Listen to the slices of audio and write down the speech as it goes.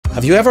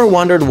Have you ever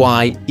wondered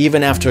why,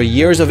 even after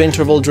years of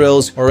interval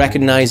drills or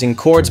recognizing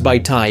chords by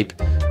type,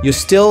 you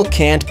still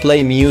can't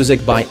play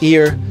music by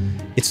ear?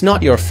 It's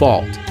not your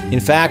fault. In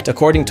fact,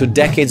 according to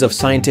decades of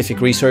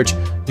scientific research,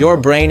 your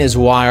brain is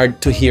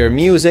wired to hear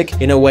music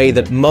in a way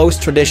that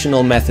most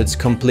traditional methods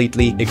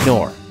completely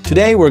ignore.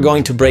 Today, we're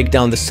going to break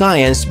down the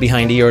science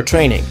behind ear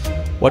training,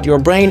 what your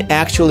brain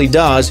actually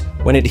does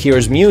when it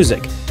hears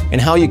music, and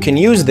how you can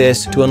use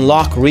this to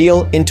unlock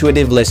real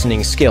intuitive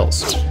listening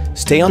skills.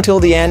 Stay until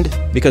the end,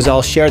 because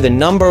I'll share the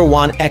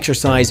 #1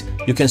 exercise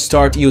you can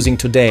start using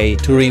today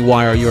to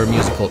rewire your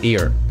musical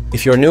ear.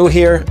 If you're new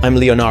here, I'm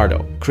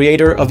Leonardo,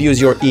 creator of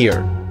Use Your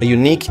Ear, a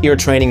unique ear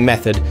training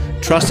method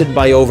trusted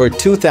by over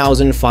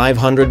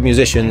 2,500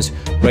 musicians,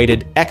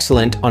 rated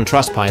excellent on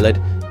Trustpilot,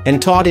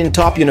 and taught in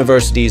top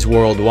universities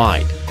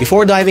worldwide.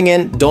 Before diving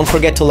in, don't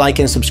forget to like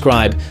and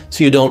subscribe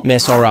so you don't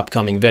miss our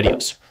upcoming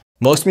videos.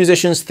 Most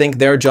musicians think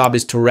their job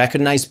is to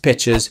recognize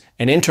pitches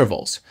and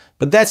intervals,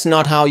 but that's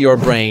not how your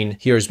brain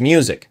hears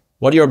music.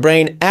 What your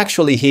brain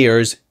actually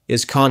hears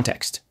is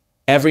context.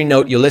 Every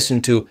note you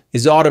listen to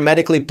is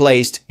automatically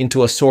placed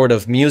into a sort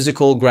of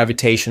musical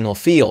gravitational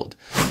field,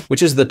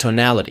 which is the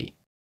tonality.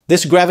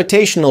 This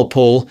gravitational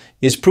pull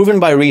is proven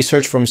by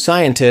research from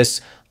scientists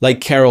like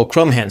Carol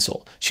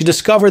Krumhensel. She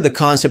discovered the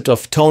concept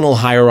of tonal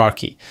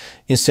hierarchy.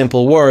 In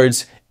simple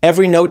words,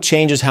 every note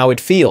changes how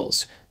it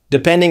feels,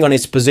 depending on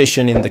its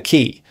position in the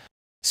key.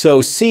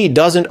 So C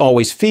doesn't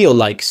always feel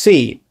like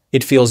C.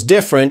 It feels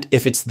different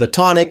if it's the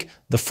tonic,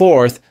 the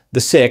fourth, the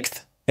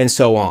sixth, and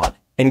so on.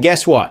 And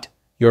guess what?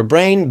 Your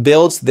brain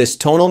builds this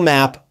tonal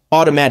map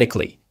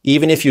automatically,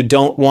 even if you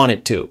don't want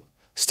it to.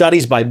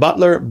 Studies by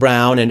Butler,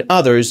 Brown, and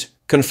others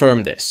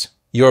confirm this.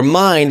 Your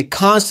mind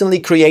constantly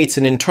creates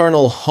an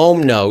internal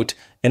home note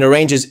and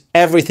arranges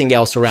everything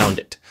else around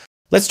it.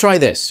 Let's try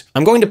this.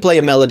 I'm going to play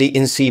a melody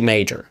in C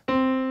major.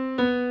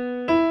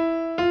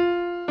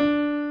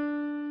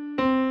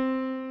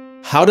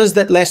 How does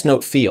that last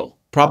note feel?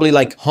 Probably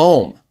like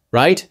home,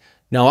 right?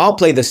 Now I'll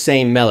play the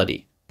same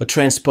melody, but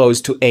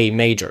transposed to A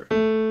major.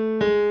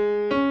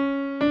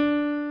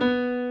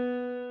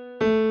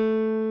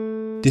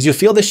 Did you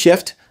feel the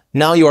shift?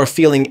 Now you are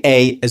feeling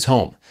A as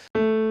home.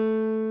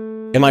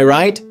 Am I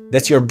right?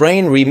 That's your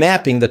brain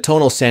remapping the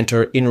tonal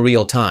center in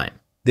real time.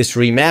 This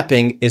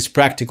remapping is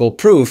practical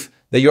proof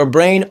that your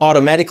brain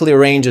automatically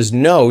arranges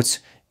notes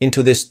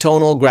into this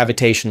tonal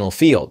gravitational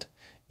field,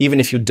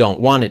 even if you don't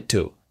want it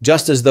to,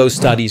 just as those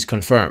studies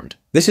confirmed.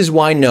 This is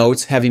why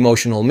notes have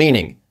emotional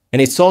meaning,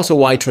 and it's also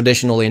why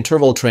traditional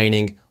interval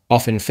training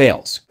often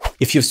fails.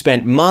 If you've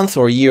spent months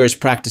or years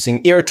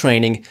practicing ear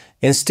training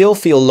and still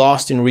feel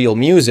lost in real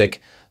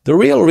music, the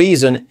real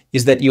reason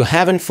is that you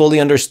haven't fully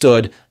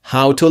understood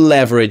how to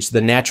leverage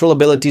the natural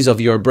abilities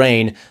of your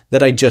brain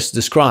that I just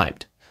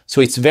described. So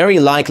it's very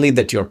likely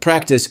that your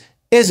practice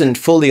isn't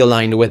fully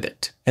aligned with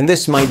it. And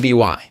this might be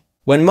why.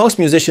 When most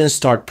musicians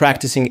start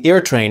practicing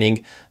ear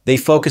training, they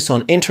focus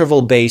on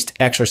interval-based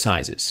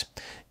exercises.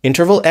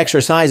 Interval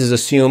exercises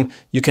assume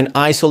you can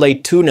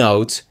isolate two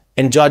notes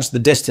and judge the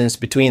distance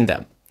between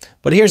them.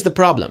 But here's the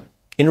problem.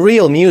 In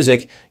real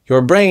music,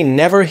 your brain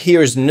never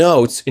hears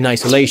notes in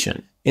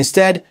isolation.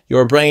 Instead,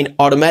 your brain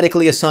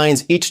automatically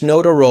assigns each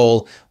note a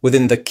role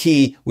within the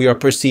key we are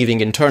perceiving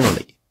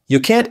internally. You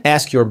can't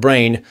ask your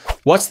brain,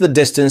 what's the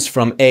distance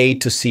from A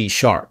to C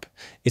sharp?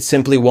 It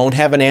simply won't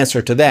have an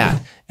answer to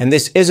that, and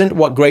this isn't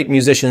what great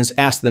musicians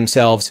ask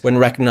themselves when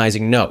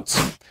recognizing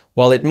notes.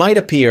 While it might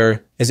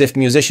appear as if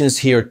musicians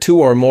hear two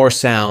or more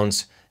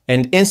sounds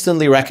and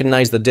instantly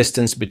recognize the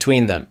distance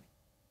between them,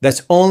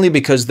 that's only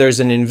because there's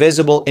an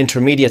invisible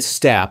intermediate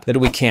step that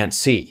we can't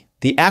see.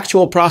 The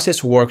actual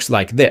process works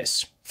like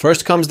this.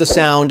 First comes the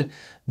sound,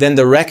 then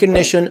the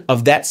recognition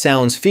of that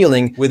sound's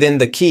feeling within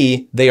the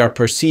key they are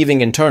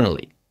perceiving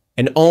internally.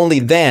 And only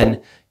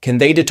then can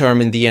they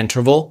determine the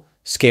interval,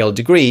 scale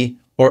degree,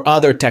 or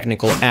other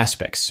technical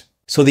aspects.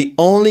 So the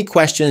only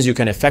questions you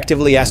can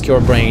effectively ask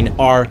your brain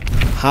are,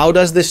 how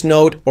does this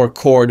note or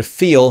chord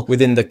feel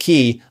within the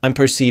key I'm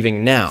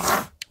perceiving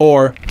now?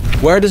 Or,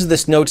 where does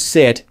this note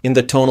sit in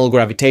the tonal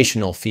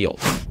gravitational field?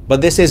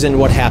 But this isn't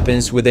what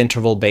happens with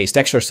interval-based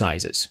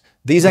exercises.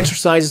 These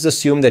exercises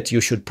assume that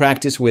you should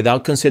practice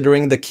without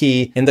considering the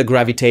key in the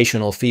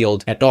gravitational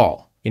field at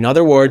all. In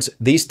other words,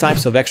 these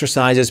types of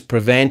exercises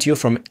prevent you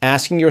from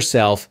asking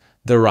yourself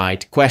the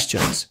right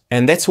questions.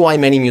 And that's why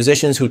many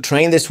musicians who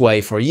train this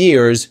way for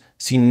years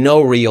see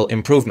no real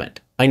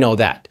improvement. I know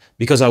that,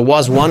 because I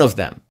was one of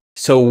them.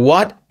 So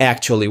what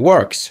actually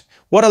works?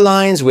 What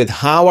aligns with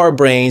how our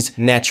brains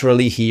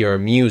naturally hear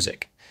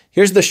music?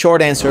 Here's the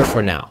short answer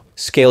for now.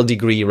 Scale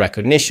degree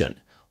recognition,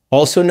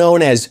 also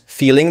known as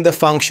feeling the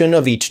function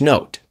of each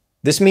note.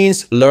 This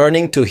means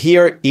learning to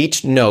hear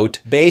each note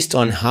based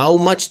on how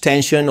much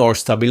tension or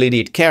stability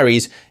it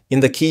carries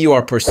in the key you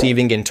are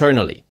perceiving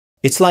internally.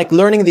 It's like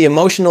learning the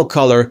emotional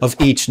color of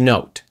each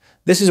note.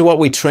 This is what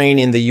we train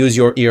in the Use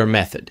Your Ear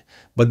method.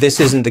 But this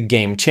isn't the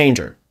game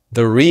changer.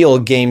 The real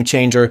game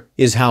changer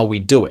is how we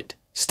do it.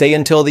 Stay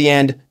until the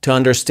end to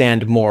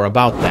understand more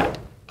about that.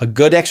 A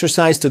good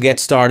exercise to get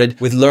started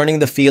with learning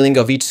the feeling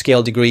of each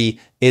scale degree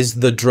is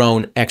the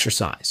drone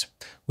exercise.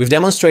 We've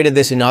demonstrated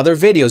this in other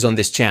videos on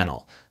this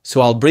channel,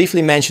 so I'll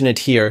briefly mention it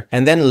here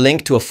and then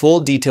link to a full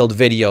detailed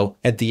video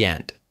at the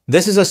end.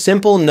 This is a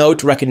simple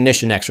note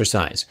recognition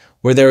exercise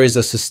where there is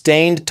a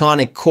sustained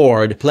tonic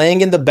chord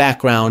playing in the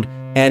background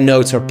and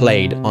notes are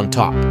played on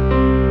top.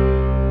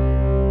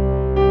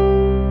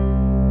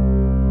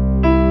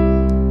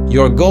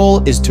 Your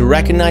goal is to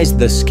recognize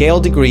the scale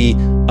degree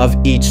of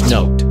each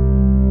note.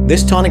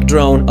 This tonic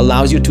drone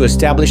allows you to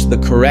establish the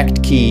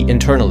correct key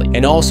internally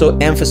and also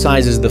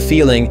emphasizes the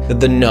feeling that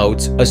the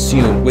notes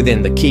assume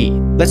within the key.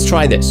 Let's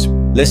try this.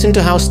 Listen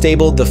to how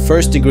stable the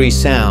first degree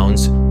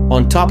sounds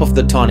on top of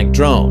the tonic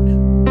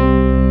drone.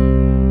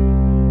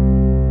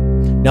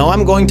 Now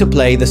I'm going to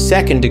play the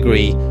second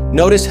degree.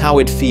 Notice how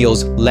it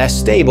feels less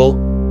stable,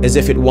 as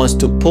if it wants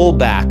to pull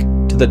back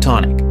to the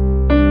tonic.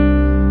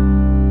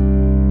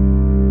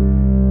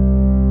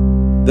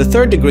 The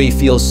third degree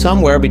feels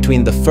somewhere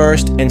between the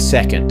first and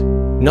second.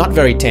 Not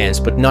very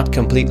tense, but not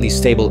completely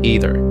stable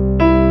either.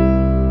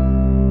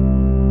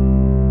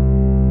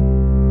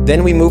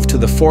 Then we move to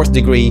the fourth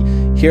degree.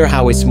 Hear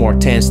how it's more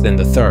tense than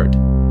the third.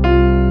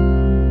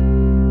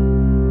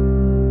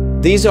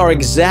 These are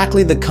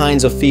exactly the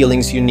kinds of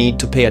feelings you need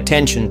to pay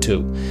attention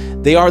to.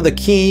 They are the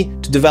key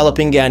to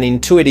developing an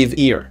intuitive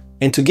ear.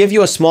 And to give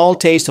you a small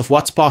taste of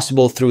what's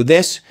possible through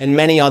this and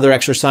many other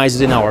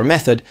exercises in our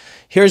method,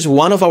 here's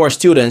one of our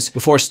students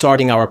before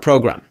starting our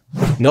program.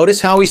 Notice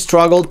how he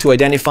struggled to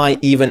identify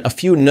even a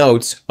few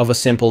notes of a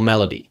simple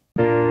melody.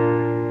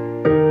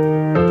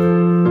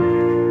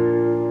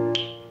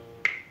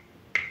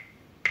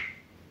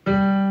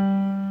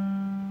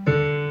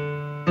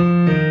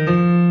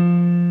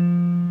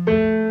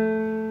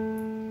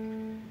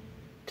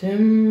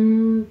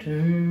 Dum,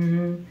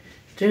 dum,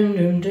 dum,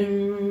 dum,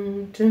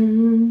 dum,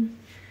 dum.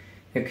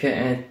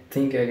 Okay, I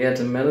think I get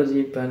the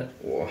melody, but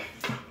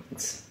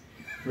it's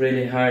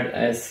really hard.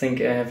 I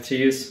think I have to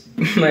use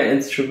my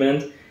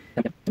instrument.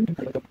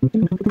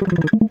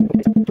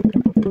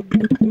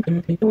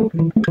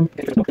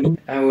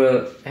 I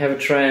will have a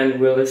try and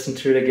we'll listen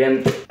to it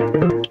again.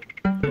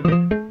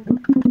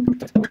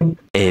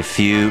 A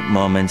few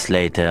moments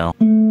later.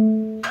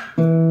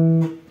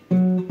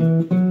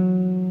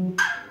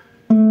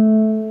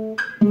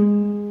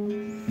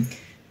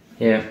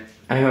 Yeah,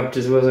 I hope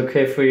this was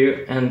okay for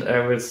you, and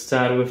I will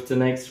start with the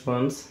next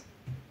ones.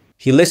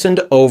 He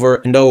listened over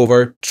and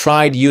over,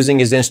 tried using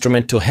his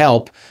instrument to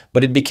help,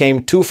 but it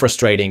became too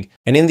frustrating,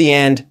 and in the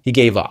end, he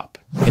gave up.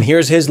 And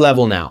here's his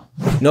level now.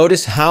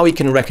 Notice how he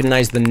can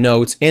recognize the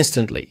notes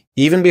instantly,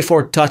 even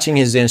before touching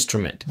his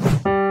instrument.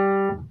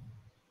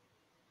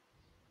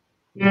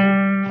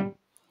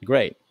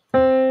 Great.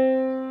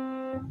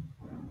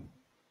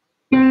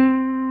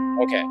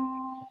 Okay.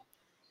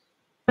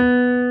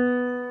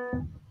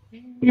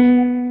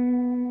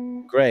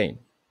 Great.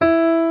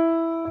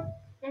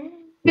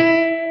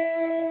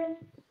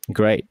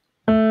 Great.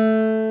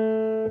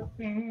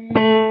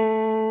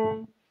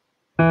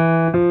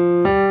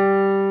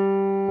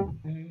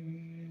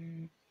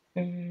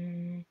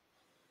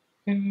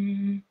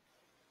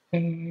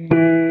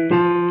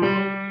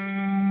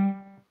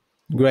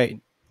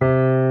 Great.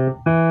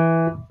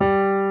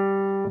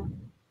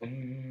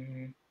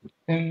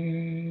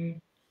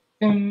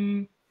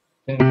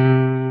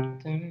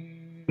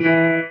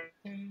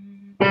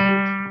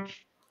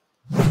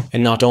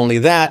 And not only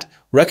that,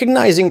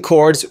 recognizing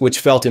chords which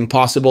felt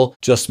impossible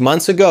just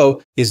months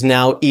ago is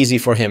now easy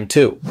for him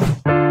too.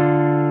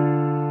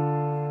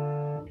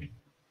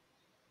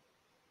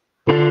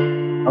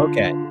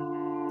 Okay,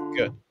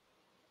 good.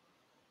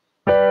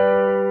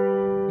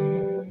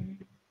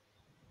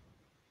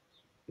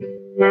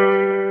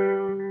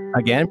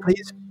 Again,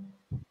 please.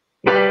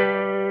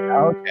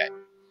 Okay.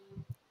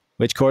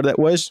 Which chord that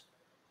was?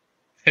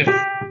 Fifth.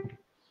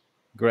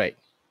 Great.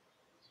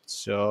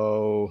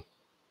 So...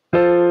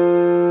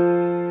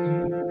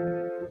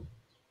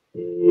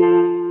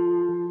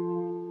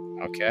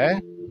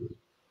 Okay.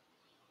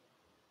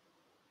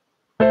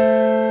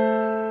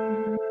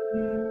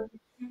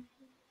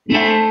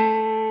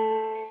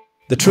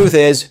 The truth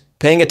is,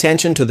 paying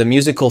attention to the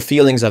musical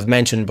feelings I've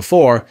mentioned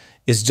before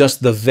is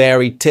just the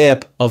very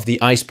tip of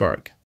the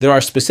iceberg. There are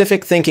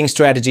specific thinking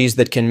strategies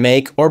that can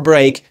make or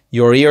break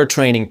your ear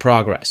training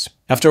progress.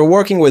 After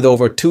working with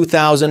over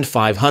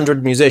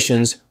 2,500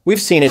 musicians, we've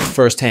seen it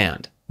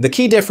firsthand. The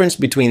key difference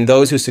between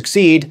those who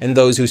succeed and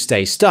those who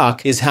stay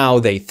stuck is how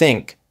they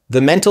think,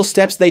 the mental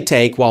steps they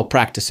take while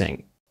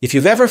practicing. If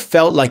you've ever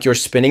felt like you're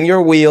spinning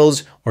your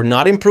wheels or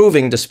not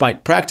improving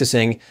despite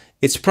practicing,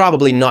 it's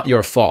probably not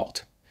your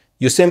fault.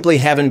 You simply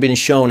haven't been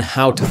shown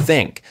how to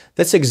think.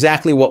 That's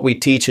exactly what we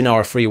teach in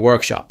our free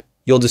workshop.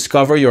 You'll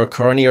discover your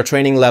current ear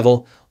training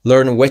level,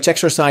 learn which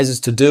exercises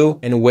to do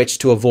and which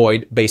to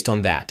avoid based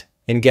on that,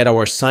 and get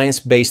our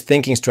science-based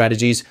thinking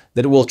strategies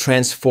that will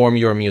transform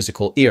your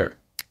musical ear.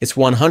 It's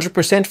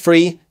 100%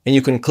 free, and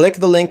you can click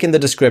the link in the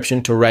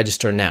description to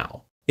register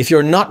now. If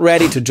you're not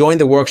ready to join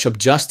the workshop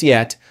just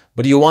yet,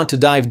 but you want to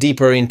dive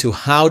deeper into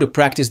how to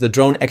practice the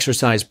drone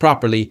exercise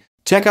properly,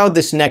 check out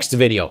this next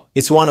video.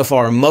 It's one of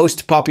our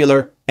most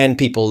popular and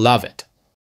people love it.